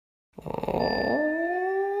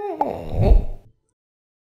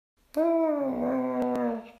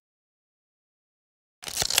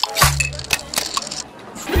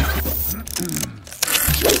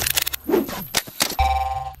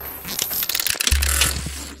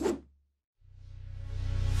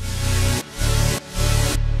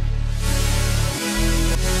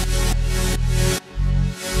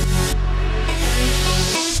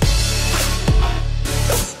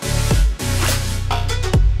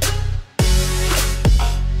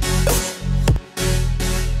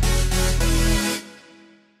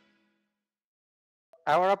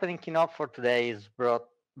Our opening keynote for today is brought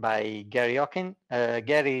by Gary Hockin.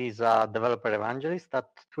 Gary is a developer evangelist at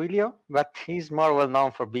Twilio, but he's more well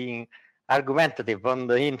known for being argumentative on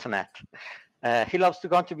the internet. He loves to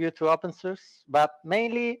contribute to open source, but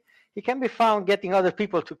mainly he can be found getting other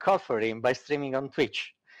people to code for him by streaming on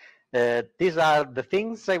Twitch. These are the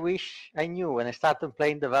things I wish I knew when I started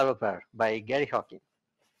playing developer by Gary Hockin.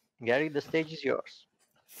 Gary, the stage is yours.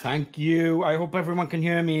 Thank you. I hope everyone can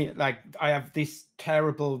hear me. Like, I have this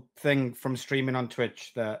terrible thing from streaming on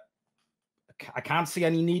Twitch that I can't see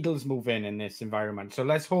any needles moving in this environment. So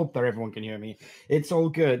let's hope that everyone can hear me. It's all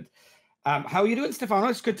good. How are you doing, Stefano?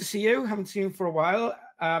 It's good to see you. Haven't seen you for a while.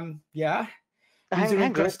 Yeah. These are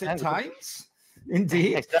interesting times.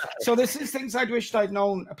 Indeed. Exactly. So this is things I'd wished I'd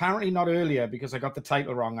known, apparently not earlier, because I got the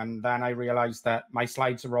title wrong. And then I realized that my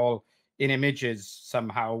slides are all in images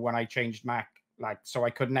somehow when I changed Mac. So I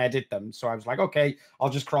couldn't edit them. So I was like, okay, I'll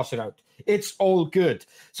just cross it out. It's all good.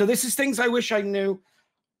 So this is things I wish I known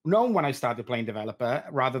when I started playing developer,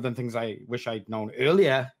 rather than things I wish I'd known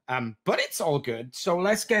earlier. But it's all good. So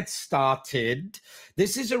let's get started.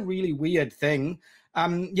 This is a really weird thing.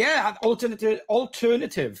 Yeah,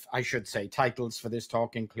 alternative, I should say, titles for this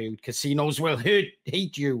talk include Casinos Will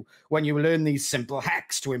Hate You When You Learn These Simple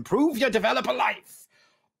Hacks to Improve Your Developer Life.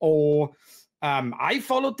 Or I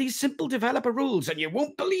followed these simple developer rules and you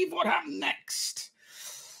won't believe what happened next.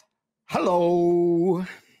 Hello.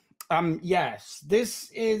 Yes,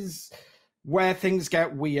 this is where things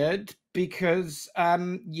get weird because,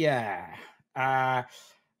 yeah,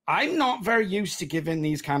 I'm not very used to giving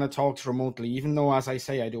these kind of talks remotely, even though, as I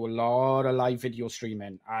say, I do a lot of live video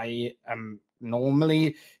streaming. I am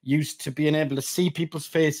normally used to being able to see people's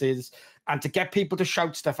faces and to get people to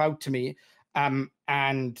shout stuff out to me.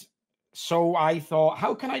 And so I thought,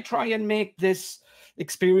 how can I try and make this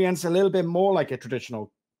experience a little bit more like a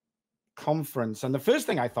traditional conference? And the first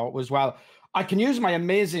thing I thought was, well, I can use my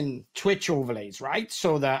amazing Twitch overlays, right?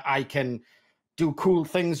 So that I can do cool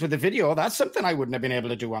things with the video. That's something I wouldn't have been able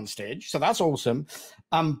to do on stage. So that's awesome.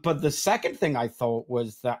 But the second thing I thought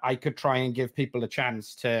was that I could try and give people a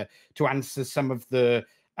chance to answer some of the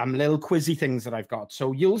little quizzy things that I've got.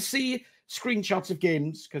 So you'll see screenshots of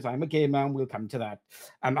games because I'm a gamer and we'll come to that.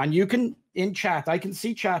 And you can, in chat, I can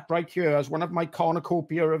see chat right here as one of my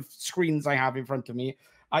cornucopia of screens I have in front of me.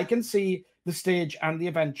 I can see the stage and the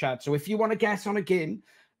event chat. So if you want to guess on a game,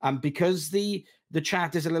 because the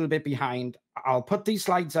chat is a little bit behind, I'll put these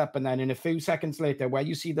slides up and then in a few seconds later, where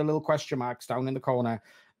you see the little question marks down in the corner,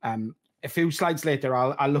 a few slides later,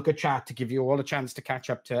 I'll look at chat to give you all a chance to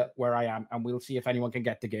catch up to where I am, and we'll see if anyone can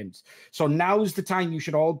get the games. So now's the time you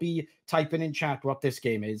should all be typing in chat what this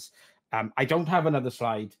game is. I don't have another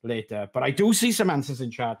slide later, but I do see some answers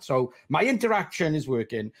in chat. So my interaction is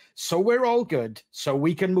working. So we're all good. So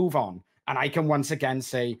we can move on. And I can once again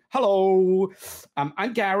say, hello,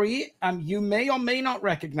 I'm Gary. You may or may not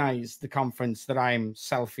recognize the conference that I'm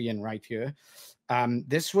selfieing right here.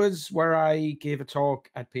 This was where I gave a talk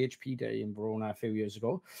at phpday in Verona a few years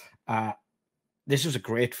ago. This was a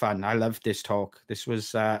great fun. I loved this talk. This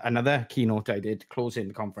was another keynote I did closing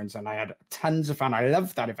the conference, and I had tons of fun. I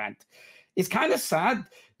loved that event. It's kind of sad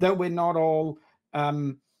that we're not all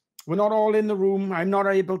in the room. I'm not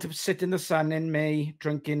able to sit in the sun in May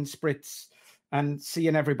drinking spritz and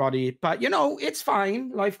seeing everybody. But, you know, it's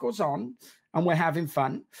fine. Life goes on. And we're having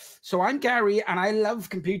fun. So I'm Gary, and I love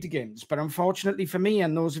computer games. But unfortunately for me,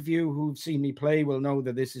 and those of you who've seen me play will know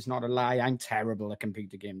that this is not a lie, I'm terrible at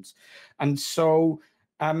computer games. And so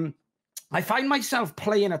I find myself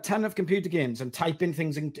playing a ton of computer games and typing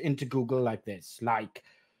things into Google like this, like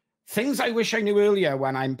things I wish I knew earlier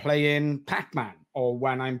when I'm playing Pac-Man, or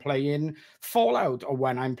when I'm playing Fallout, or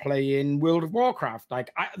when I'm playing World of Warcraft.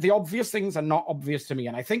 Like the obvious things are not obvious to me.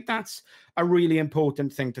 And I think that's a really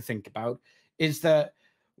important thing to think about, is that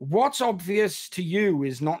what's obvious to you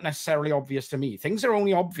is not necessarily obvious to me. Things are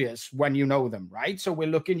only obvious when you know them, right? So we're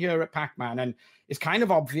looking here at Pac-Man, and it's kind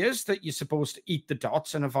of obvious that you're supposed to eat the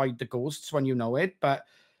dots and avoid the ghosts when you know it. But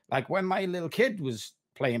like when my little kid was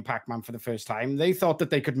playing Pac-Man for the first time, they thought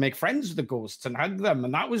that they could make friends with the ghosts and hug them,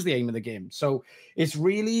 and that was the aim of the game. So it's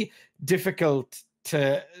really difficult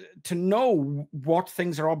to know what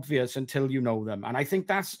things are obvious until you know them. And I think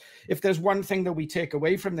that's, if there's one thing that we take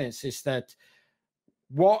away from this, is that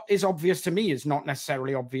what is obvious to me is not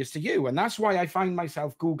necessarily obvious to you. And that's why I find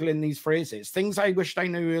myself Googling these phrases, things I wished I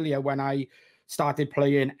knew earlier when I started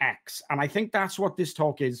playing X. And I think that's what this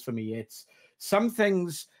talk is for me. It's some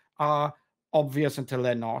things are obvious until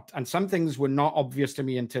they're not. And some things were not obvious to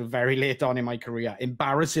me until very late on in my career,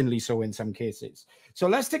 embarrassingly so in some cases. So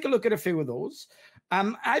let's take a look at a few of those.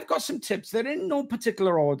 I've got some tips. They're in no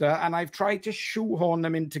particular order, and I've tried to shoehorn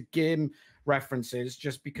them into game references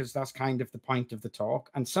just because that's kind of the point of the talk.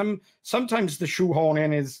 And sometimes the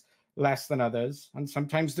shoehorning is less than others, and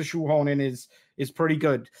sometimes the shoehorning is pretty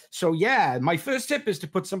good. So yeah, my first tip is to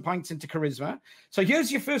put some points into charisma. So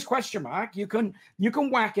here's your first question mark. You can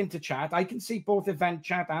whack into chat. I can see both event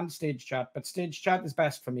chat and stage chat, but stage chat is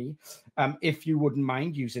best for me, if you wouldn't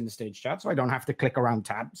mind using the stage chat, so I don't have to click around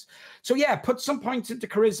tabs. So yeah, put some points into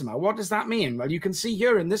charisma. What does that mean? Well, you can see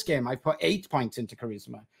here in this game, I put 8 points into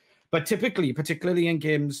charisma. But typically, particularly in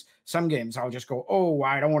games, some games, I'll just go, oh,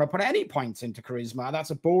 I don't want to put any points into charisma.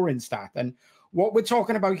 That's a boring stat. And what we're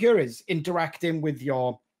talking about here is interacting with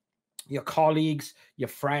your colleagues, your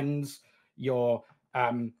friends, your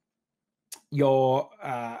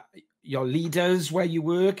leaders where you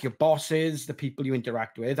work, your bosses, the people you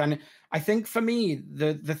interact with. And I think for me,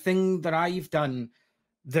 the thing that I've done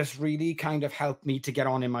that's really kind of helped me to get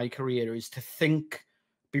on in my career is to think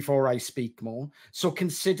before I speak more. So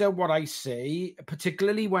consider what I say,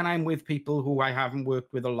 particularly when I'm with people who I haven't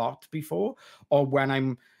worked with a lot before, or when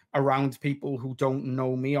I'm around people who don't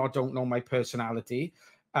know me or don't know my personality.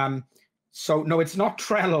 So no, it's not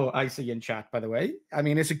Trello I see in chat, by the way. I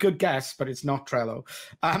mean, it's a good guess, but it's not Trello.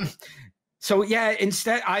 So yeah,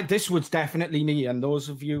 instead, this was definitely me. And those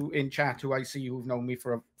of you in chat who I see who've known me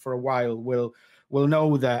for a while will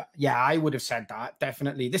know that, yeah, I would have said that,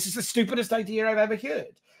 definitely. This is the stupidest idea I've ever heard.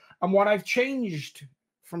 And what I've changed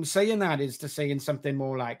from saying that is to saying something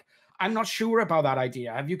more like, I'm not sure about that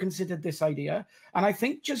idea. Have you considered this idea? And I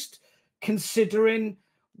think just considering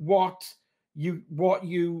what you're going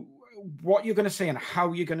to say and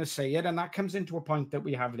how you're going to say it, and that comes into a point that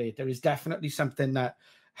we have later, is definitely something that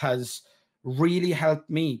has really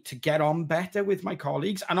helped me to get on better with my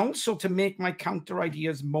colleagues, and also to make my counter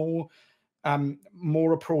ideas more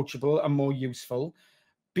approachable and more useful.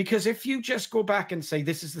 Because if you just go back and say,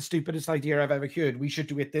 this is the stupidest idea I've ever heard, we should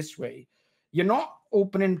do it this way, you're not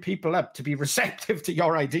opening people up to be receptive to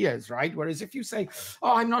your ideas, right? Whereas if you say,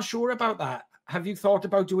 oh, I'm not sure about that, have you thought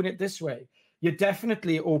about doing it this way? You're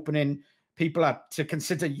definitely opening people up to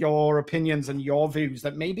consider your opinions and your views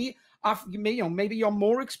that maybe you're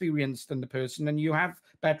more experienced than the person and you have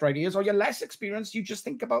better ideas, or you're less experienced, you just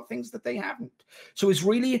think about things that they haven't. So it's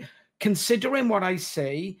really considering what I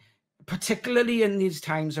say, particularly in these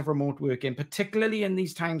times of remote working, particularly in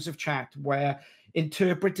these times of chat, where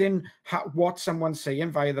interpreting what someone's saying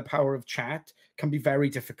via the power of chat can be very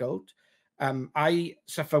difficult. I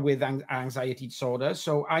suffer with anxiety disorder,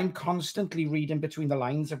 so I'm constantly reading between the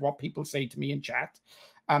lines of what people say to me in chat.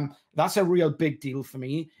 That's a real big deal for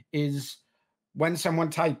me, is when someone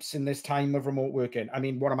types in this time of remote working. I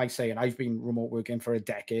mean, what am I saying? I've been remote working for a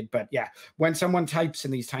decade, but yeah, when someone types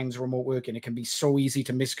in these times of remote working, it can be so easy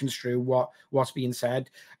to misconstrue what's being said.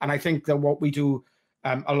 And I think that what we do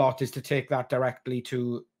a lot is to take that directly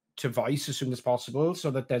to voice as soon as possible, so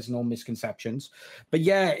that there's no misconceptions. But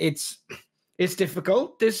yeah, it's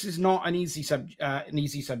difficult. This is not an easy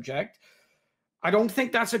subject. I don't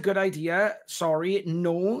think that's a good idea. Sorry.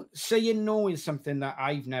 No. Saying no is something that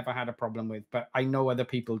I've never had a problem with, but I know other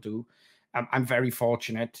people do. I'm very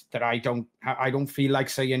fortunate that I don't feel like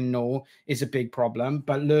saying no is a big problem,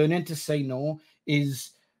 but learning to say no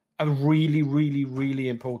is a really, really, really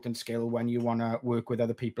important skill when you want to work with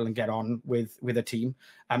other people and get on with a team.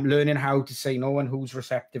 Learning how to say no and who's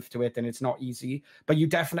receptive to it, and it's not easy, but you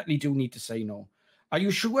definitely do need to say no. Are you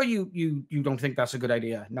sure you don't think that's a good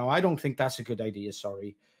idea? No, I don't think that's a good idea.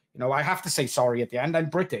 Sorry. I have to say sorry at the end. I'm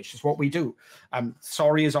British. It's what we do.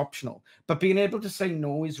 Sorry is optional. But being able to say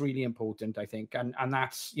no is really important, I think. And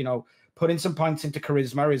that's, putting some points into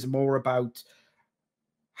charisma is more about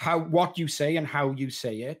what you say and how you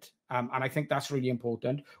say it. And I think that's really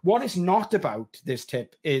important. What it's not about, this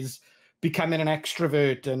tip, is becoming an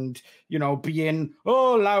extrovert and, being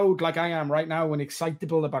loud like I am right now and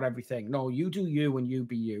excitable about everything. No, you do you and you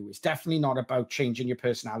be you. It's definitely not about changing your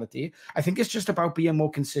personality. I think it's just about being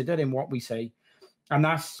more considered in what we say. And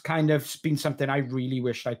that's kind of been something I really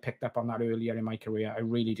wished I picked up on that earlier in my career. I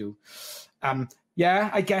really do.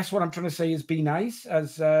 Yeah, I guess what I'm trying to say is be nice,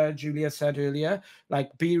 as Julia said earlier.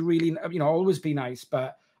 Like, be really, always be nice.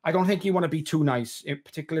 But I don't think you want to be too nice,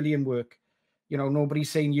 particularly in work. Nobody's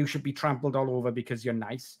saying you should be trampled all over because you're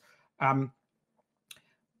nice. I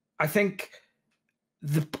think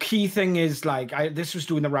the key thing is, this was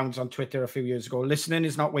doing the rounds on Twitter a few years ago. Listening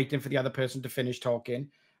is not waiting for the other person to finish talking.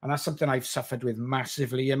 And that's something I've suffered with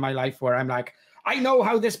massively in my life, where I'm like, I know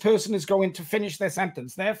how this person is going to finish their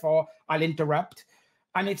sentence, therefore I'll interrupt.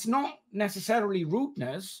 And it's not necessarily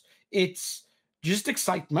rudeness, it's just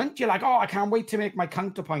excitement. You're like, oh, I can't wait to make my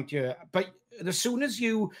counterpoint here. But as soon as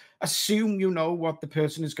you assume you know what the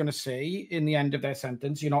person is going to say in the end of their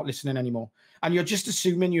sentence, you're not listening anymore. And you're just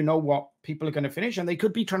assuming you know what people are going to finish, and they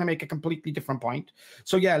could be trying to make a completely different point.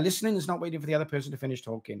 So yeah, listening is not waiting for the other person to finish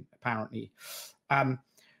talking, apparently.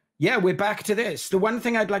 Yeah, we're back to this. The one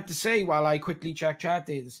thing I'd like to say while I quickly check chat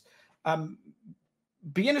is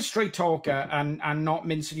being a straight talker and not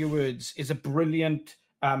mincing your words is a brilliant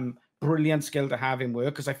skill to have in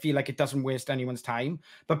work, because I feel like it doesn't waste anyone's time.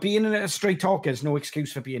 But being a straight talker is no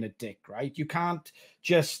excuse for being a dick, right? You can't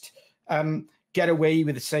just get away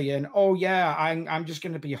with saying, oh yeah, I'm just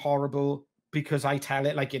going to be horrible because I tell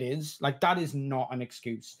it like it is. Like, that is not an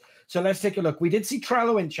excuse. So let's take a look. We did see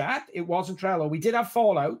Trello in chat. It wasn't Trello. We did have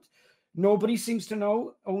Fallout. Nobody seems to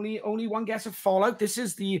know. Only one guess of Fallout. This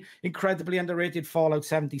is the incredibly underrated Fallout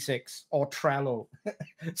 76, or Trello.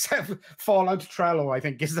 Fallout Trello, I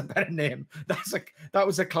think, is the better name. That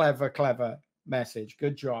was a clever message.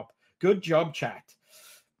 Good job. Good job, chat.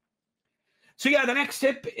 So yeah, the next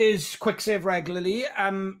tip is quick save regularly.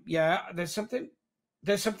 Yeah, there's something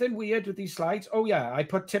weird with these slides. Oh yeah, I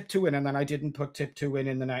put tip 2 in, and then I didn't put tip 2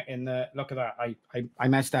 in the look at that. I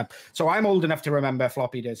messed up. So I'm old enough to remember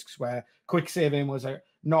floppy disks where quick saving was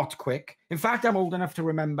not quick. In fact, I'm old enough to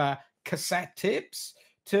remember cassette tapes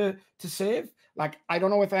to save. Like, I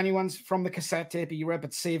don't know if anyone's from the cassette tape era,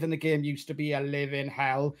 but saving the game used to be a living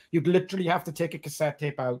hell. You'd literally have to take a cassette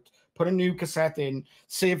tape out, put a new cassette in,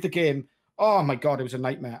 save the game. Oh my God, it was a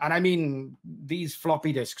nightmare. And I mean, these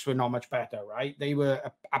floppy disks were not much better, right? They were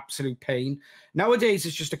an absolute pain. Nowadays,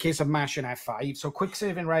 it's just a case of mashing F5. So quick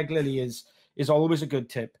saving regularly is always a good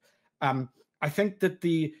tip. I think that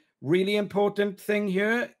the really important thing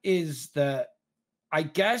here is that I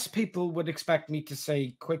guess people would expect me to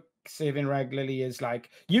say quick saving regularly is like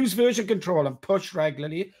use version control and push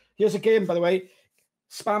regularly. Here's a game, by the way.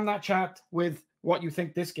 Spam that chat with what you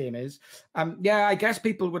think this game is. Yeah, I guess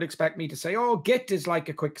people would expect me to say, oh, Git is like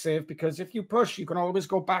a quick save, because if you push, you can always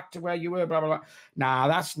go back to where you were, blah, blah, blah. Nah,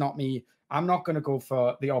 that's not me. I'm not going to go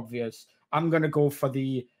for the obvious. I'm going to go for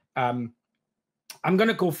the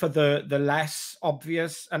less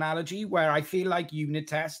obvious analogy, where I feel like unit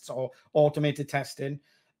tests or automated testing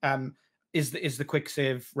is the quick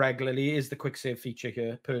save regularly, is the quick save feature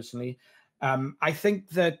here, personally. I think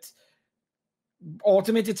that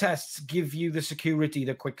automated tests give you the security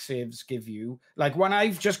that quick saves give you. Like, when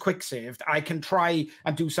I've just quick saved, I can try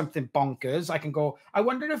and do something bonkers. I can go, I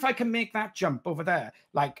wonder if I can make that jump over there.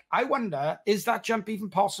 Like, I wonder, is that jump even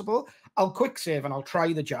possible? I'll quick save and I'll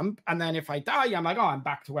try the jump. And then if I die, I'm like, oh, I'm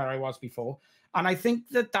back to where I was before. And I think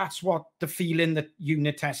that that's what the feeling that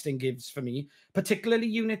unit testing gives for me, particularly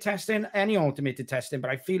unit testing, any automated testing. But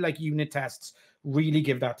I feel like unit tests really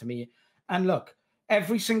give that to me. And look,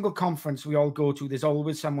 every single conference we all go to, there's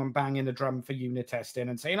always someone banging the drum for unit testing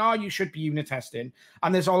and saying, oh, you should be unit testing.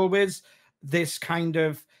 And there's always this kind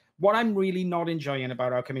of, what I'm really not enjoying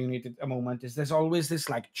about our community at the moment is there's always this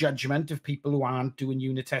like judgment of people who aren't doing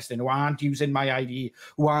unit testing, who aren't using my ID,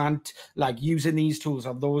 who aren't like using these tools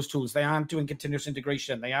or those tools. They aren't doing continuous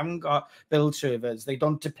integration. They haven't got build servers. They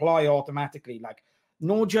don't deploy automatically. Like,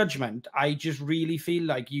 no judgment. I just really feel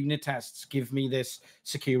like unit tests give me this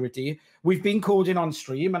security. We've been coding on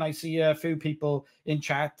stream, and I see a few people in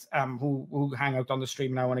chat who hang out on the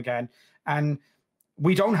stream now and again. And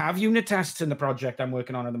we don't have unit tests in the project I'm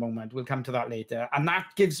working on at the moment. We'll come to that later. And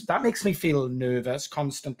that makes me feel nervous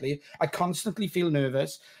constantly. I constantly feel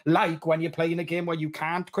nervous, like when you're playing a game where you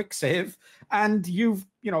can't quick save and you're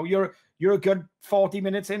a good 40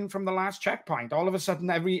 minutes in from the last checkpoint. All of a sudden,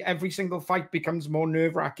 every single fight becomes more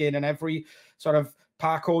nerve-wracking, and every sort of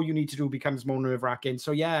parkour you need to do becomes more nerve-wracking.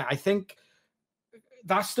 So yeah, I think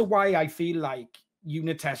that's the way I feel like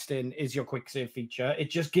unit testing is your quick save feature.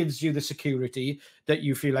 It just gives you the security that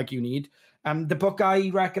you feel like you need. The book I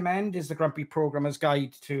recommend is The Grumpy Programmer's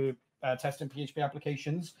Guide to Testing PHP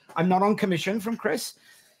Applications. I'm not on commission from Chris.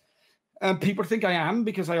 People think I am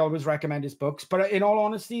because I always recommend his books, but in all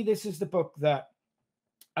honesty, this is the book that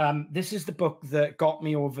got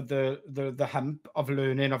me over the hump of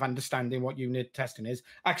learning, of understanding what unit testing is.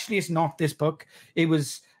 Actually, it's not this book. It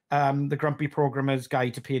was The Grumpy Programmer's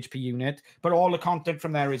Guide to PHP Unit, but all the content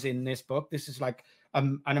from there is in this book. This is like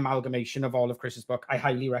an amalgamation of all of Chris's book. I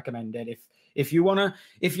highly recommend it. If you're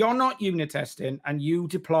not unit testing and you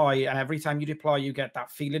deploy, and every time you deploy, you get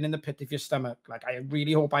that feeling in the pit of your stomach, like, I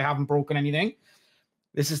really hope I haven't broken anything,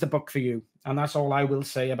 this is the book for you. And that's all I will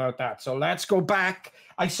say about that. So let's go back.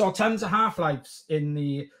 I saw tons of Half-Lives in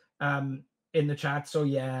the in the chat. So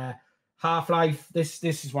yeah, Half-Life, this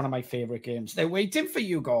is one of my favorite games. They're waiting for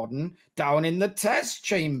you, Gordon, down in the test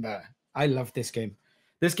chamber. I love this game.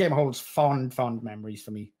 This game holds fond memories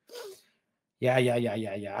for me. Yeah.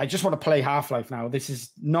 I just want to play Half-Life now. This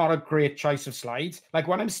is not a great choice of slides. Like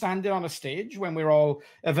when I'm standing on a stage, when we're all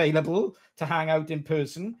available to hang out in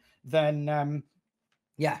person, then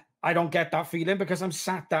yeah, I don't get that feeling because I'm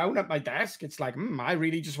sat down at my desk. It's like, I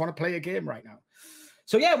really just want to play a game right now.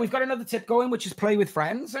 So yeah, we've got another tip going, which is play with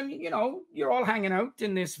friends. And, you know, you're all hanging out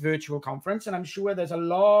in this virtual conference. And I'm sure there's a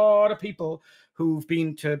lot of people who've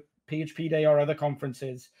been to PHP Day or other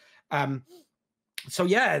conferences. So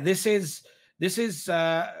yeah, this is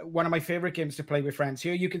one of my favorite games to play with friends.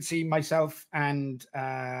 Here you can see myself and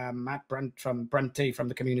Matt Brunt from Brunty from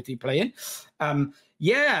the community playing.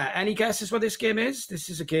 Yeah, any guesses what this game is? This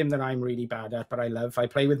is a game that I'm really bad at, but I love. I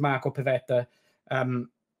play with Marco Pavetta,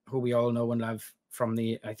 who we all know and love from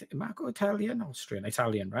the, I think, Marco Italian,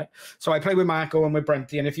 right? So I play with Marco and with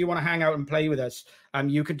Brunty, and if you want to hang out and play with us,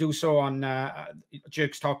 you can do so on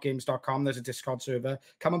jerkstalkgames.com. There's a Discord server.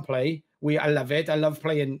 Come and play. I love it. I love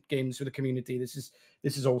playing games with the community. This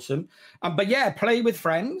is awesome. But yeah, play with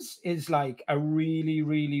friends is like a really,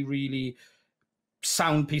 really, really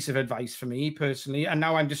sound piece of advice for me personally. And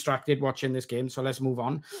now I'm distracted watching this game, so let's move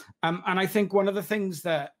on. And I think one of the things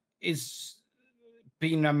that is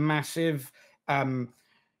been a massive,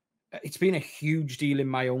 it's been a huge deal in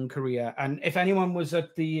my own career. And if anyone was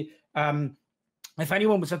at the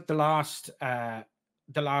last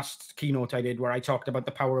keynote I did where I talked about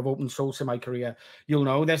the power of open source in my career, you'll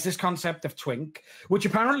know there's this concept of Twink, which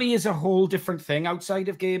apparently is a whole different thing outside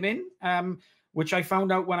of gaming, which I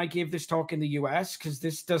found out when I gave this talk in the US, because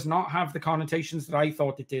this does not have the connotations that I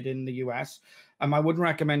thought it did in the US. I wouldn't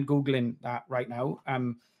recommend Googling that right now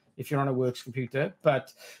if you're on a works computer.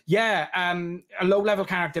 But yeah, a low-level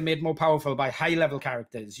character made more powerful by high-level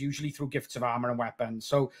characters, usually through gifts of armor and weapons.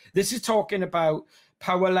 So this is talking about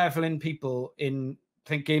power leveling people in,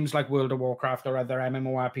 think, games like World of Warcraft or other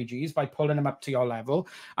MMORPGs by pulling them up to your level.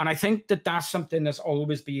 And I think that that's something that's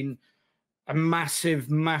always been a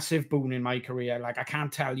massive, massive boon in my career. Like, I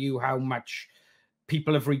can't tell you how much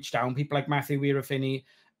people have reached out. People like Matthew Weirafini,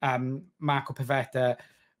 Marco Pavetta,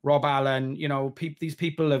 Rob Allen, you know, these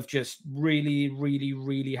people have just really, really,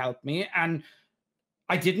 really helped me. And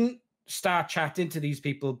I didn't start chatting to these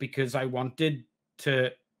people because I wanted to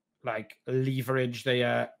like leverage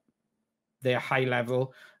their high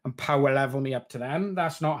level and power level me up to them.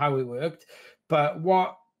 That's not how it worked. But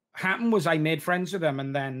what happened was I made friends with them,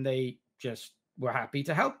 and then they just were happy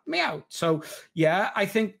to help me out. So yeah, I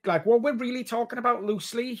think like what we're really talking about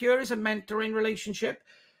loosely here is a mentoring relationship.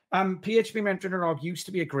 phpmentoring.org used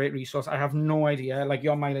to be a great resource. I have no idea, like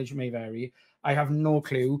your mileage may vary. I have no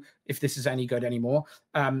clue if this is any good anymore,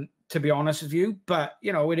 to be honest with you. But,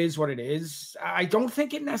 you know, it is what it is. I don't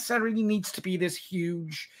think it necessarily needs to be this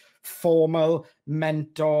huge, formal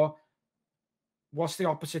mentor. What's the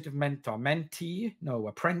opposite of mentor? Mentee? No,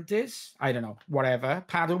 apprentice? I don't know, whatever.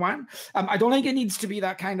 Padawan? I don't think it needs to be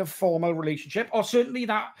that kind of formal relationship, or certainly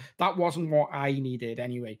that wasn't what I needed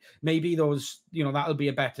anyway. Maybe those, you know, that'll be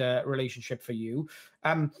a better relationship for you.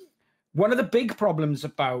 One of the big problems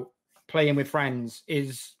about playing with friends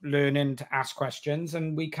is learning to ask questions,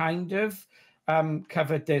 and we kind of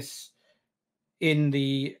covered this in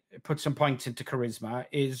the put some points into charisma,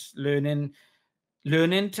 is learning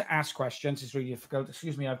to ask questions is really difficult.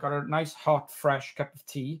 Excuse me, I've got a nice hot fresh cup of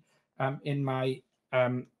tea in my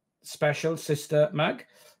special sister mug.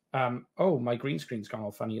 Oh, my green screen's gone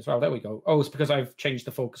all funny as well. There we go. Oh, it's because I've changed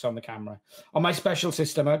the focus on the camera. On my special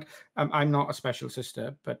sister mug. I'm not a special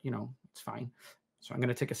sister, but you know, it's fine. So I'm going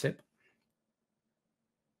to take a sip.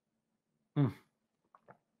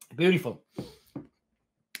 Beautiful.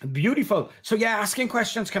 Beautiful. So yeah, asking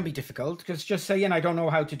questions can be difficult, because just saying, I don't know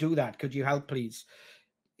how to do that, could you help please,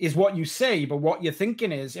 is what you say. But what you're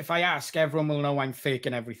thinking is, if I ask, everyone will know I'm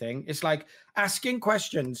faking everything. It's like asking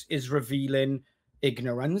questions is revealing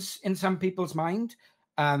ignorance in some people's mind.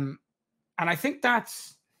 And I think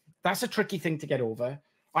that's a tricky thing to get over.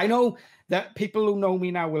 I know that people who know me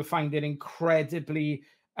now will find it incredibly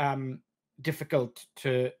difficult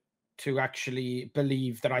to actually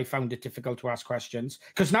believe that I found it difficult to ask questions,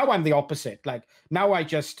 because now I'm the opposite. Like now I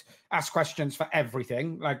just ask questions for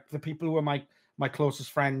everything. Like the people who are my closest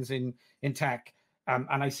friends in tech, and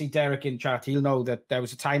I see Derek in chat, he'll know that there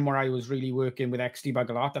was a time where I was really working with XDebug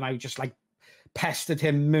a lot, and I just like pestered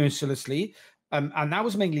him mercilessly, and that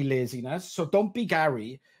was mainly laziness. So don't be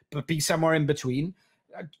Gary, but be somewhere in between.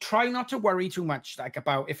 Try not to worry too much, like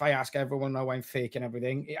about if I ask, everyone know I'm fake and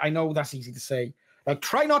everything. I know that's easy to say, Like,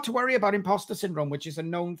 try not to worry about imposter syndrome, which is a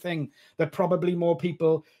known thing that probably more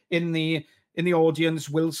people in the audience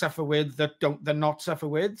will suffer with than not suffer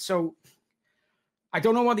with. So I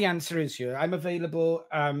don't know what the answer is here. I'm available.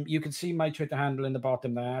 You can see my Twitter handle in the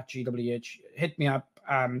bottom there, GWH. Hit me up,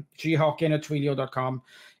 ghockin@twilio.com.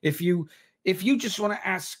 If you just want to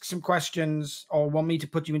ask some questions or want me to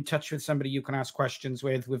put you in touch with somebody you can ask questions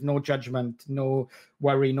with no judgment, no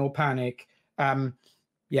worry, no panic,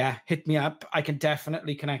 yeah, hit me up. I can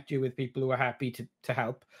definitely connect you with people who are happy to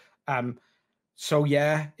help. So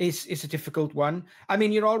yeah, it's a difficult one. I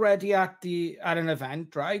mean, you're already at an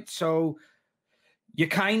event, right? So you're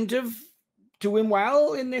kind of doing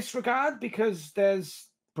well in this regard because there's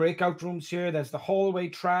breakout rooms here. There's the hallway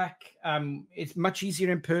track. It's much easier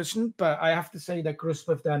in person, but I have to say that Grusp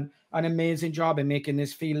have done an amazing job in making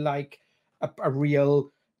this feel like a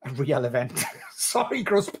real event. Sorry,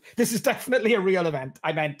 Grusp. This is definitely a real event.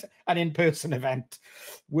 I meant an in-person event.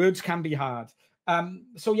 Words can be hard.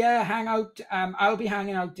 So yeah, hang out. I'll be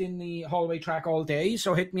hanging out in the hallway track all day.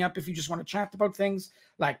 So hit me up if you just want to chat about things.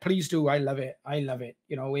 Like, please do. I love it. I love it.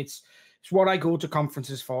 You know, it's what I go to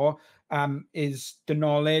conferences for, is the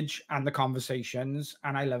knowledge and the conversations,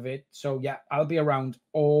 and I love it. So yeah, I'll be around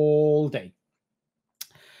all day.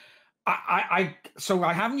 So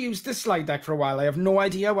I haven't used this slide deck for a while. I have no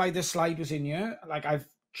idea why this slide was in here. Like, I've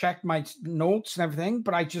checked my notes and everything,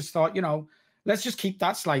 but I just thought, you know, let's just keep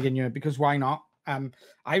that slide in here because why not?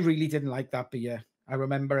 I really didn't like that beer. I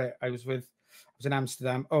remember it. I was in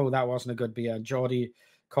Amsterdam. Oh, that wasn't a good beer. Geordie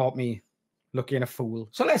caught me looking a fool.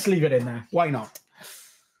 So let's leave it in there. Why not?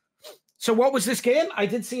 So what was this game? I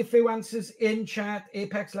did see a few answers in chat.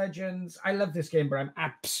 Apex Legends. I love this game, but I'm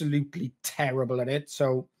absolutely terrible at it.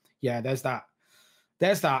 So yeah, there's that.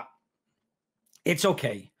 There's that. It's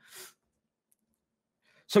okay.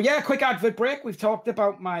 So yeah, quick advert break. We've talked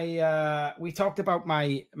about my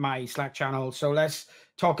my Slack channel. So let's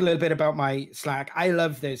talk a little bit about my Slack. I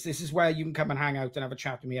love this. This is where you can come and hang out and have a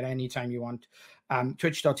chat with me at any time you want.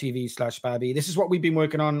 Twitch.tv/Babby. This is what we've been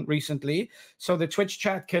working on recently. So the Twitch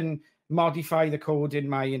chat can modify the code in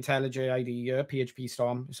my IntelliJ IDE, PHP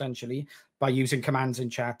Storm, essentially, by using commands in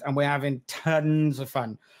chat. And we're having tons of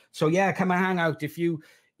fun. So yeah, come and hang out.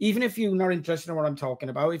 Even if you're not interested in what I'm talking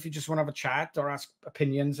about, if you just want to have a chat or ask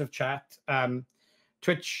opinions of chat,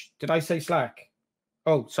 Twitch, did I say Slack?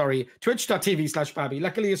 Oh, sorry, twitch.tv/Babby.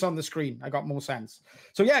 Luckily, it's on the screen. I got more sense.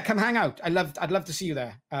 So yeah, come hang out. I'd love to see you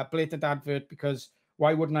there. Blatant advert, because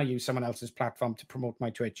why wouldn't I use someone else's platform to promote my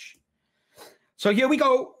Twitch? So here we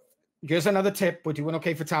go. Here's another tip. We're doing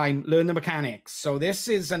okay for time. Learn the mechanics. So this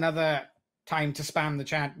is another time to spam the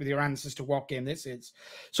chat with your answers to what game this is.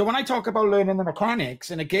 So when I talk about learning the mechanics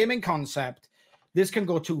in a gaming concept, this can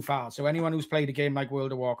go too far. So anyone who's played a game like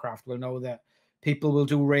World of Warcraft will know that people will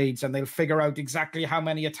do raids and they'll figure out exactly how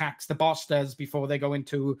many attacks the boss does before they go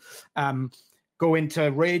into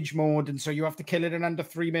rage mode. And so you have to kill it in under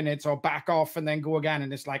 3 minutes or back off and then go again.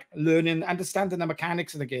 And it's like understanding the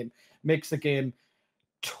mechanics of the game makes the game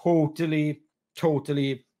totally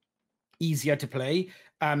easier to play.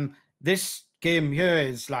 This game here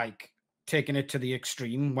is like taking it to the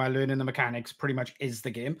extreme while learning the mechanics pretty much is the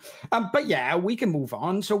game. But yeah, we can move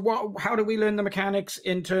on. So how do we learn the mechanics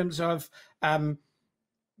in terms of, our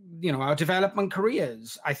development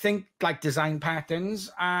careers? I think like design patterns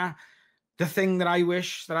are the thing that I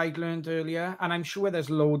wish that I'd learned earlier. And I'm sure there's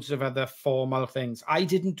loads of other formal things. I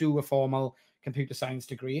didn't do a formal computer science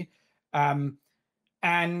degree. And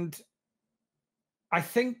I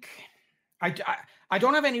think I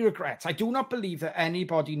don't have any regrets. I do not believe that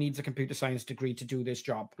anybody needs a computer science degree to do this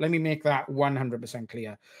job. Let me make that 100%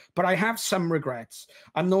 clear. But I have some regrets.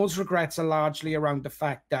 And those regrets are largely around the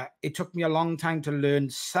fact that it took me a long time to learn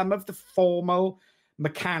some of the formal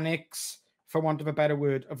mechanics, for want of a better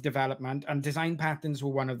word, of development. And design patterns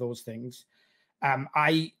were one of those things.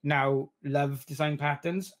 I now love design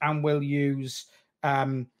patterns and will use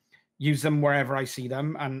them wherever I see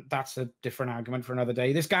them. And that's a different argument for another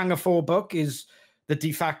day. This Gang of Four book is the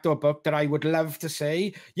de facto book that I would love to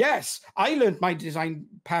say, yes, I learned my design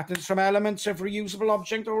patterns from Elements of Reusable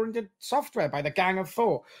Object-Oriented Software by the Gang of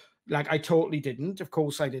Four. Like, I totally didn't. Of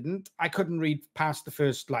course I didn't. I couldn't read past the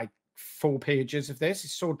first, 4 pages of this.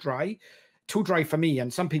 It's so dry. Too dry for me,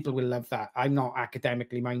 and some people will love that. I'm not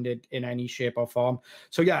academically minded in any shape or form.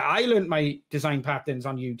 So yeah, I learned my design patterns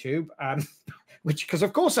on YouTube, because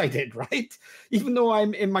of course I did, right? Even though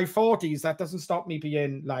I'm in my 40s, that doesn't stop me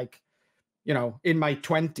being in my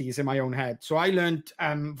 20s in my own head. So I learned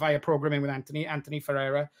via programming with Anthony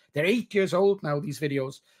Ferreira. They're 8 years old now, these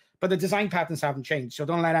videos, but the design patterns haven't changed. So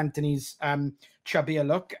don't let Anthony's chubbier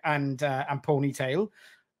look and ponytail,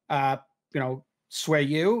 sway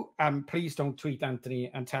you, please don't tweet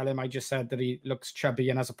Anthony and tell him I just said that he looks chubby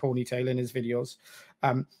and has a ponytail in his videos.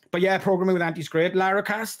 But yeah, programming with Andy's great.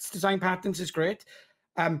 Laracast's design patterns is great.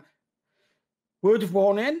 Word of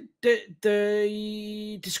warning,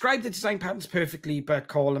 they describe the design patterns perfectly, but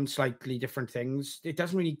call them slightly different things. It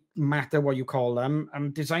doesn't really matter what you call them.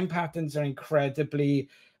 Design patterns are incredibly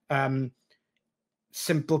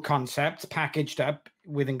simple concepts packaged up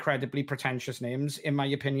with incredibly pretentious names, in my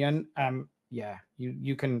opinion. Yeah,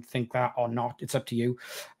 you can think that or not. It's up to you.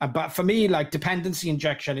 But for me, like, dependency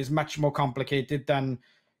injection is much more complicated than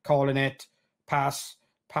calling it pass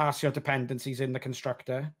your dependencies in the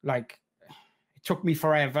constructor. Like, it took me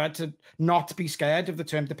forever to not be scared of the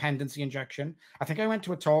term dependency injection. I think I went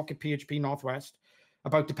to a talk at PHP Northwest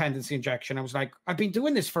about dependency injection. I was like, I've been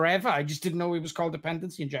doing this forever. I just didn't know it was called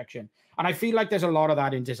dependency injection. And I feel like there's a lot of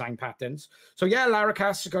that in design patterns. So yeah,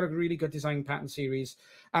 Laracast has got a really good design pattern series.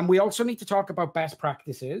 And we also need to talk about best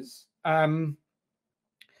practices. Best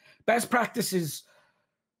practices,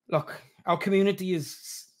 look, our community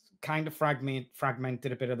is kind of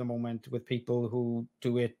fragmented a bit at the moment, with people who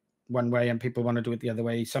do it one way and people want to do it the other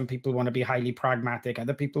way. Some people want to be highly pragmatic.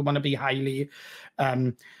 Other people want to be highly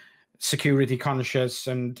security conscious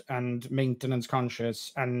and maintenance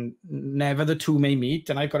conscious, and never the two may meet.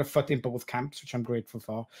 And I've got a foot in both camps, which I'm grateful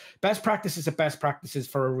for. Best practices are best practices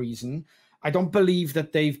for a reason. I don't believe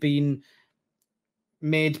that they've been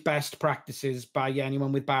made best practices by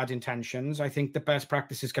anyone with bad intentions. I think the best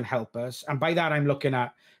practices can help us. And by that, I'm looking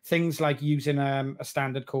at things like using a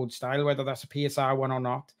standard code style, whether that's a PSR one or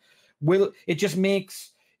not. It just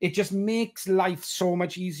makes life so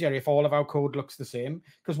much easier if all of our code looks the same.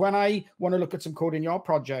 Because when I want to look at some code in your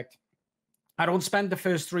project, I don't spend the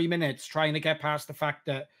first 3 minutes trying to get past the fact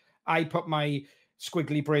that I put my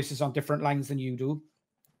squiggly braces on different lines than you do.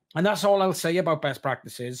 And that's all I'll say about best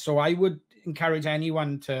practices. So I would encourage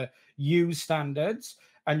anyone to use standards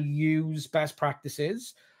and use best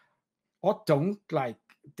practices, or don't. Like,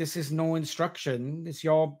 this is no instruction. It's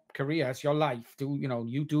your career. It's your life.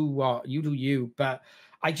 You do what you do you. But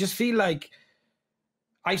I just feel like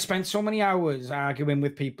I spent so many hours arguing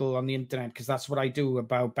with people on the internet, because that's what I do,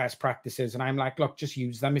 about best practices. And I'm like, look, just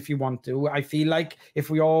use them if you want to. I feel like if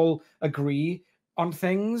we all agree on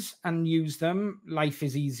things and use them, life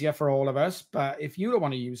is easier for all of us. But if you don't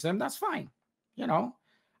want to use them, that's fine.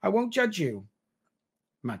 I won't judge you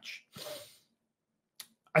much.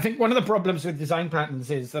 I think one of the problems with design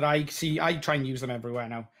patterns is that I try and use them everywhere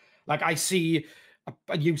now. Like, I see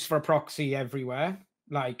a use for a proxy everywhere.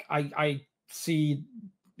 Like, I see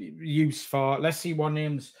use for, let's see one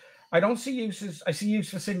names. I don't see uses. I see use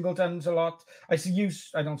for singletons a lot. I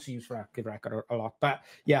don't see use for active record a lot. But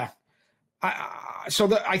yeah.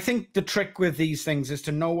 I think the trick with these things is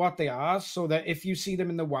to know what they are, so that if you see them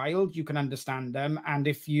in the wild, you can understand them. And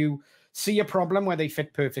if you see a problem where they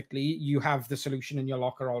fit perfectly, you have the solution in your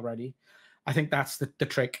locker already. I think that's the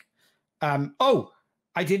trick.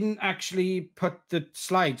 I didn't actually put the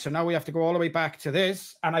slide, so now we have to go all the way back to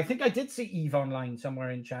this. And I think I did see Eve Online somewhere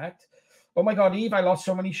in chat. Oh my God, Eve, I lost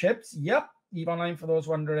so many ships. Yep, Eve Online, for those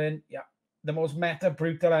wondering. Yeah, the most meta,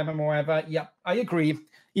 brutal MMO ever. Yep, I agree.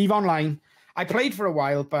 Eve Online. I played for a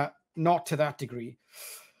while, but not to that degree.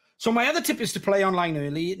 So my other tip is to play online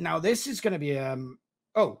early. Now, this is going to be,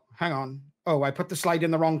 oh, hang on. Oh, I put the slide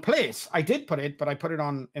in the wrong place. I did put it, but I put it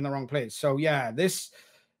on in the wrong place. So yeah, this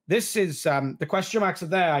is, the question marks are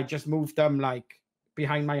there. I just moved them like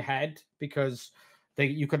behind my head because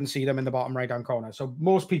you couldn't see them in the bottom right-hand corner. So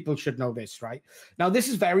most people should know this, right? Now, this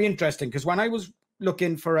is very interesting, because when I was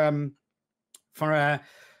looking for a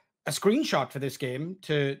screenshot for this game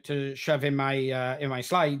to shove in my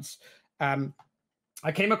slides,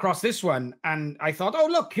 I came across this one, and I thought, oh,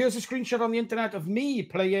 look, here's a screenshot on the internet of me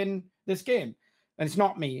playing this game. And it's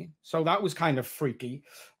not me. So that was kind of freaky.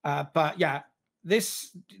 But yeah,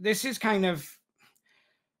 this is kind of,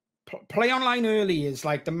 play online early is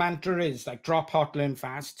like, the mantra is like drop hot, learn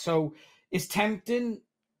fast. So it's tempting.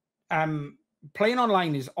 Playing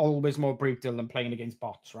online is always more brutal than playing against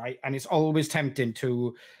bots, right? And it's always tempting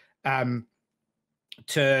to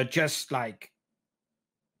just like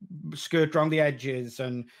skirt around the edges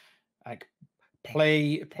and like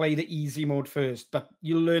play the easy mode first. But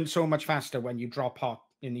you learn so much faster when you drop hot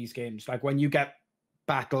in these games. Like, when you get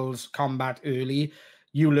combat early,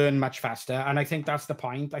 you learn much faster. And I think that's the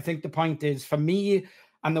point. I think the point is, for me,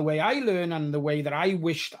 and the way I learn, and the way that I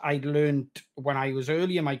wished I'd learned when I was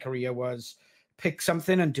early in my career, was pick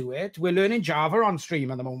something and do it. We're learning Java on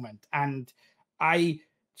stream at the moment, and I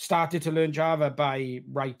started to learn Java by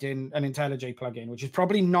writing an IntelliJ plugin, which is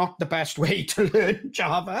probably not the best way to learn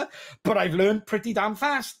Java, but I've learned pretty damn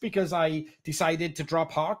fast because I decided to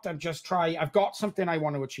drop hot and just try. I've got something I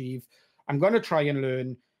want to achieve. I'm going to try and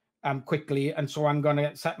learn quickly, and so I'm going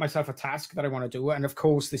to set myself a task that I want to do. And of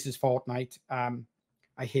course, this is Fortnite.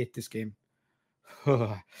 I hate this game.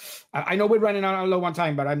 I know we're running out low on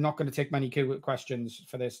time, but I'm not going to take many questions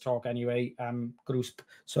for this talk anyway, Grusp.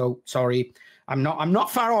 So sorry. I'm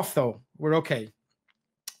not far off though. We're okay.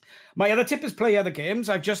 My other tip is play other games.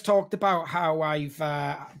 I've just talked about how I've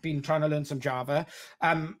been trying to learn some Java.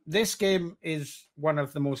 This game is one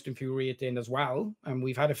of the most infuriating as well, and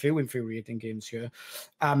we've had a few infuriating games here.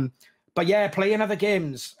 But yeah, playing other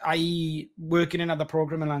games, working in other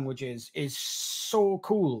programming languages is so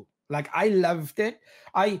cool. Like, I loved it.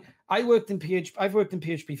 I worked in PHP. I've worked in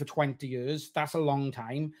PHP for 20 years. That's a long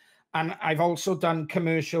time. And I've also done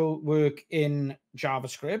commercial work in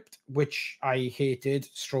JavaScript, which I hated,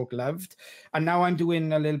 stroke loved. And now I'm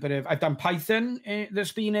doing a little bit of, I've done Python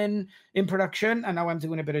that's been in production, and now I'm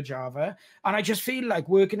doing a bit of Java. And I just feel like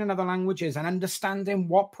working in other languages and understanding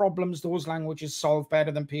what problems those languages solve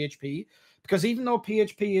better than PHP. Because even though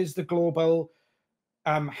PHP is the global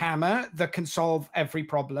hammer that can solve every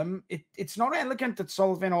problem, it's not elegant at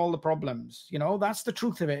solving all the problems. You know, that's the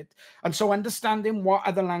truth of it. And so understanding what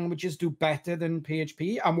other languages do better than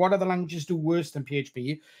PHP and what other languages do worse than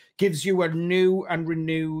PHP gives you a new and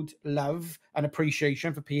renewed love and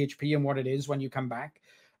appreciation for PHP and what it is when you come back.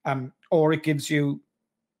 Or it gives you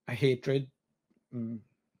a hatred.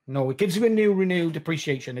 No, it gives you a new renewed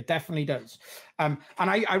appreciation. It definitely does. And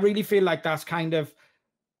I really feel like that's kind of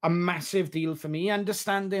a massive deal for me.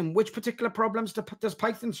 Understanding which particular problems does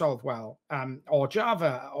Python solve well, or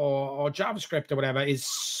Java or JavaScript or whatever is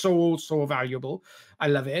so valuable. I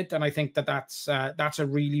love it, and I think that's a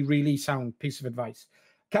really, really sound piece of advice.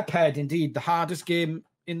 Cuphead, indeed, the hardest game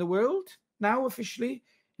in the world now, officially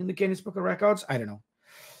in the Guinness Book of Records. I don't know.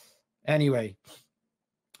 Anyway,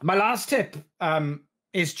 my last tip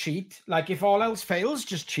is cheat. Like, if all else fails,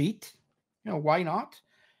 just cheat. You know, why not?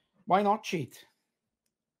 Why not cheat?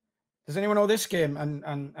 Does anyone know this game?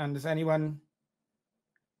 And does anyone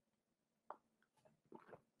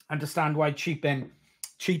understand why cheating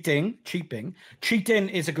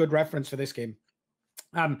is a good reference for this game?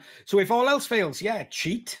 So if all else fails, yeah,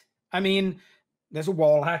 cheat. I mean, there's a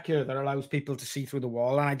wall hack here that allows people to see through the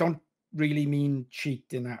wall, and I don't really mean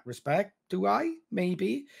cheat in that respect, do I?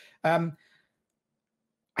 Maybe.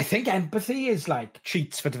 I think empathy is like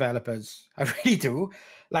cheats for developers. I really do.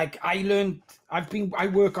 Like, I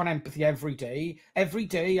work on empathy every day. Every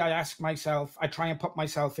day I ask myself, I try and put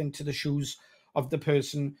myself into the shoes of the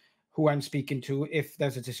person who I'm speaking to. If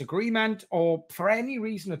there's a disagreement or for any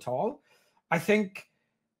reason at all, I think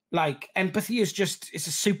like empathy is it's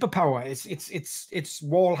a superpower. It's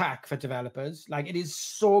wall hack for developers. Like, it is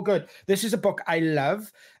so good. This is a book I love.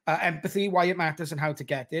 Empathy, Why It Matters and How to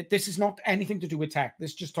Get It. This is not anything to do with tech.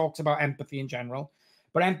 This just talks about empathy in general.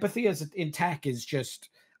 But empathy in tech is just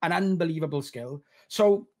an unbelievable skill.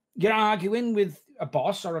 So you're arguing with a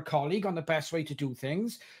boss or a colleague on the best way to do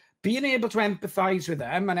things. Being able to empathize with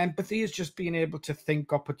them, and empathy is just being able to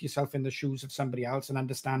think or put yourself in the shoes of somebody else and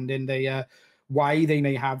understanding why they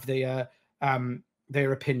may have their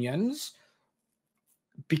opinions,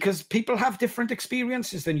 because people have different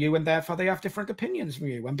experiences than you, and therefore they have different opinions from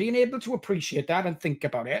you. And being able to appreciate that and think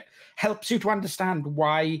about it helps you to understand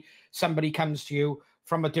why somebody comes to you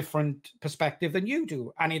from a different perspective than you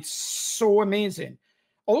do. And it's so amazing.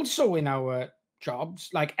 Also in our jobs,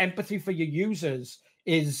 like, empathy for your users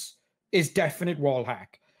is definite wall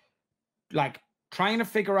hack. Like, trying to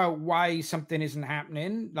figure out why something isn't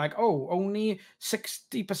happening. Like, oh, only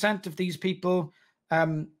 60% of these people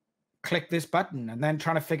click this button, and then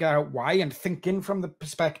trying to figure out why, and thinking from the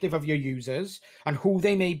perspective of your users and who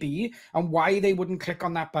they may be and why they wouldn't click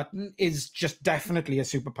on that button is just definitely a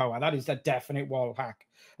superpower. That is a definite wall hack.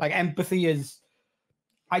 Like, empathy is,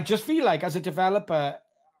 I just feel like as a developer,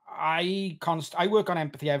 I work on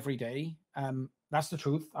empathy every day. That's the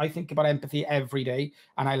truth. I think about empathy every day,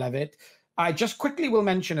 and I love it. I just quickly will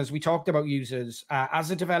mention, as we talked about users, as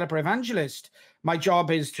a developer evangelist, my job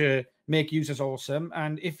is to make users awesome.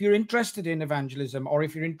 And if you're interested in evangelism, or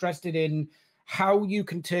if you're interested in how you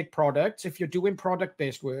can take products, if you're doing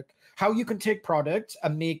product-based work, how you can take products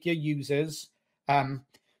and make your users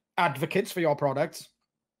advocates for your products,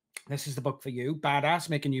 this is the book for you. Badass,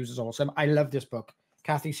 Making Users Awesome. I love this book.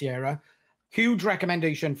 Kathy Sierra. Huge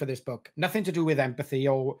recommendation for this book. Nothing to do with empathy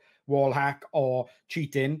or wall hack or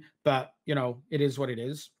cheating, but, you know, it is what it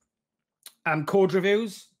is. Code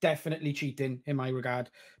reviews, definitely cheating in my regard.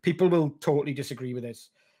 People will totally disagree with this.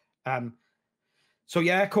 So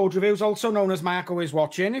yeah, code reviews, also known as Marco is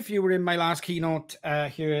watching. If you were in my last keynote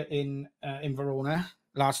here in Verona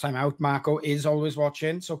last time out, Marco is always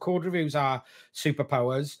watching. So code reviews are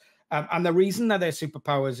superpowers. And the reason that they're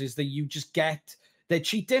superpowers is that you just get, they're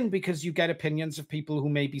cheating because you get opinions of people who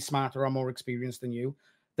may be smarter or more experienced than you.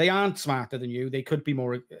 They aren't smarter than you. They could be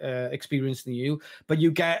more experienced than you, but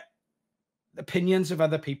you get opinions of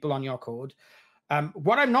other people on your code.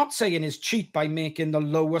 What I'm not saying is cheat by making the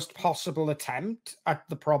lowest possible attempt at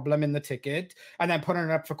the problem in the ticket and then putting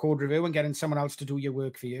it up for code review and getting someone else to do your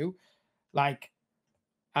work for you. Like,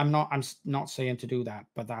 I'm not saying to do that,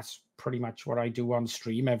 but that's pretty much what I do on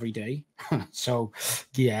stream every day. So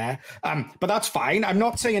yeah, but that's fine. I'm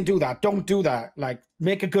not saying do that. Don't do that. Like,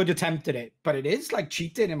 make a good attempt at it, but it is like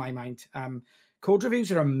cheating in my mind. Code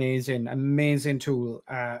reviews are amazing tool.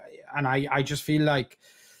 And I just feel like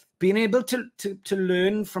being able to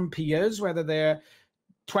learn from peers, whether they're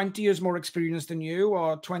 20 years more experienced than you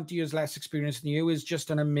or 20 years less experienced than you, is just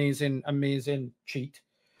an amazing cheat.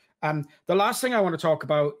 The last thing I want to talk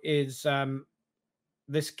about is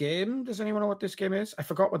this game. Does anyone know what this game is? I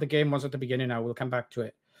forgot what the game was at the beginning now. We'll come back to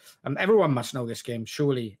it. Everyone must know this game,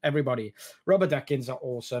 surely. Everybody. Rubber duckings are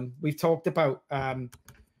awesome. We've talked about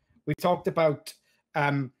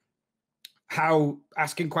how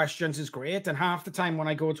asking questions is great. And half the time when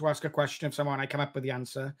I go to ask a question of someone, I come up with the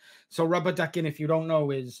answer. So rubber ducking, if you don't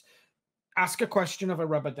know, is ask a question of a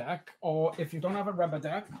rubber duck, or if you don't have a rubber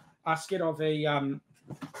duck, ask it of a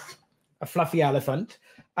fluffy elephant.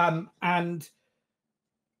 And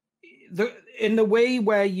in the way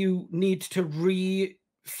where you need to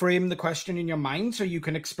reframe the question in your mind so you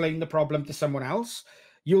can explain the problem to someone else,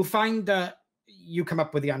 you'll find that you come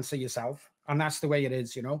up with the answer yourself. And that's the way it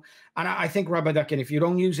is, you know. And I think rubber ducking, if you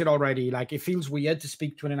don't use it already, like, it feels weird to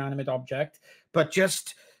speak to an inanimate object, but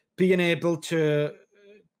just being able to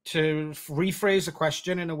rephrase a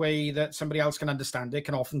question in a way that somebody else can understand it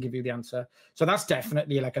can often give you the answer. So that's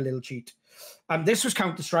definitely like a little cheat. This was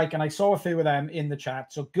Counter-Strike, and I saw a few of them in the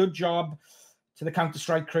chat. So good job to the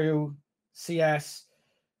Counter-Strike crew, CS,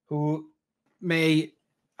 who may...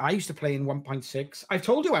 I used to play in 1.6. I've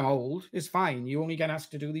told you I'm old. It's fine. You only get asked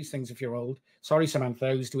to do these things if you're old. Sorry,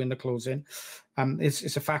 Samantha, who's doing the closing.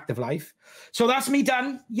 It's a fact of life. So that's me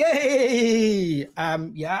done. Yay!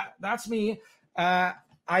 Yeah, that's me.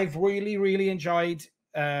 I've really enjoyed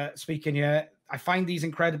speaking here. I find these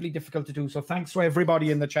incredibly difficult to do. So thanks to everybody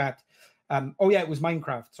in the chat. Oh yeah, it was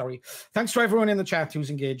Minecraft. Sorry. Thanks to everyone in the chat who's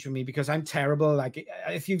engaged with me, because I'm terrible. Like,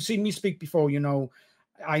 if you've seen me speak before, you know,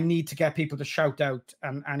 I need to get people to shout out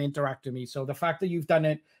and interact with me. So the fact that you've done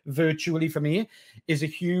it virtually for me is a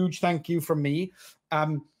huge thank you from me.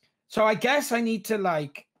 So I guess I need to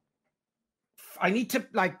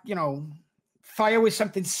you know, fire with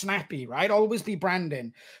something snappy, right? Always be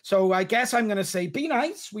branding. So I guess I'm going to say, be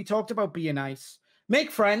nice. We talked about being nice.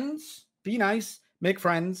 Make friends. Be nice. Make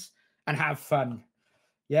friends. And have fun.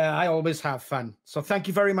 Yeah, I always have fun. So thank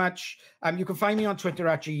you very much. You can find me on Twitter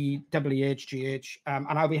at GWHGH, and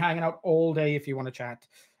I'll be hanging out all day if you want to chat.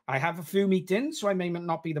 I have a few meetings, so I may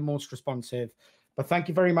not be the most responsive. But thank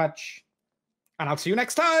you very much, and I'll see you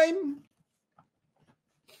next time.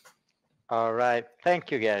 All right. Thank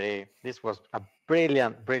you, Gary. This was a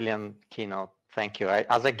brilliant keynote. Thank you.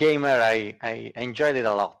 As a gamer, I enjoyed it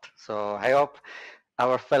a lot. So I hope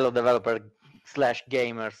our fellow developer /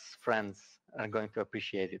 gamers friends are going to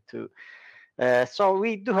appreciate it too. So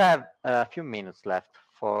we do have a few minutes left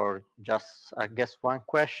for just, I guess, one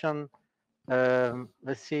question.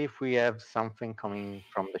 Let's see if we have something coming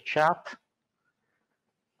from the chat.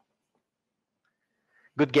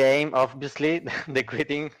 Good game, obviously. The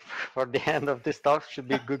greeting for the end of this talk should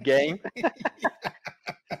be good game.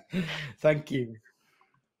 Thank you.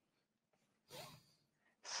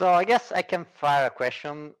 So I guess I can fire a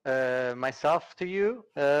question myself to you.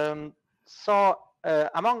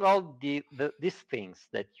 Among all these things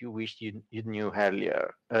that you wished you knew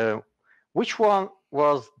earlier, which one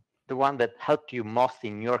was the one that helped you most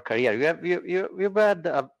in your career? You've had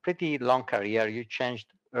a pretty long career. You changed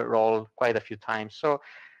a role quite a few times. So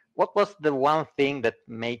what was the one thing that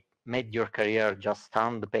made your career just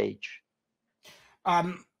turn the page?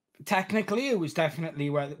 Technically, it was definitely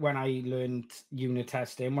when I learned unit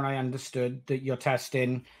testing, when I understood that you're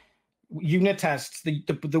testing unit tests.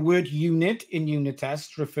 The word unit in unit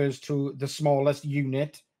tests refers to the smallest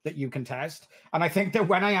unit that you can test. And I think that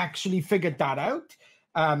when I actually figured that out,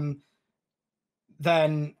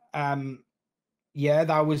 then yeah,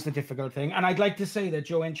 that was the difficult thing. And I'd like to say that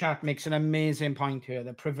Joe in chat makes an amazing point here,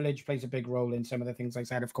 that privilege plays a big role in some of the things I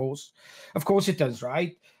said. Of course it does,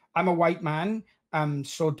 right? I'm a white man.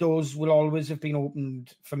 So doors will always have been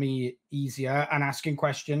opened for me easier, and asking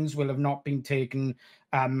questions will have not been taken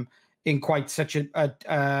in quite such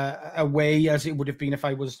a way as it would have been if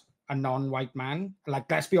I was a non-white man. Like,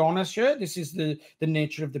 let's be honest here, this is the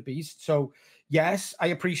nature of the beast. So yes, I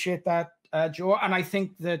appreciate that, Joe, and I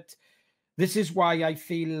think that this is why I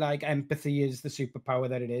feel like empathy is the superpower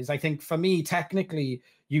that it is. I think for me, technically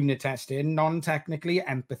unit testing, non-technically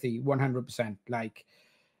empathy, 100%. Like,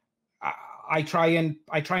 I try and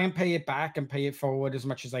pay it back and pay it forward as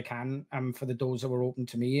much as I can for the doors that were open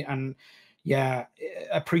to me. And yeah,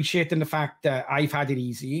 appreciating the fact that I've had it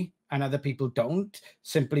easy and other people don't,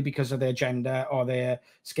 simply because of their gender or their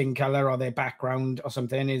skin color or their background or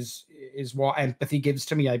something, is what empathy gives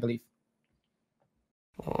to me, I believe.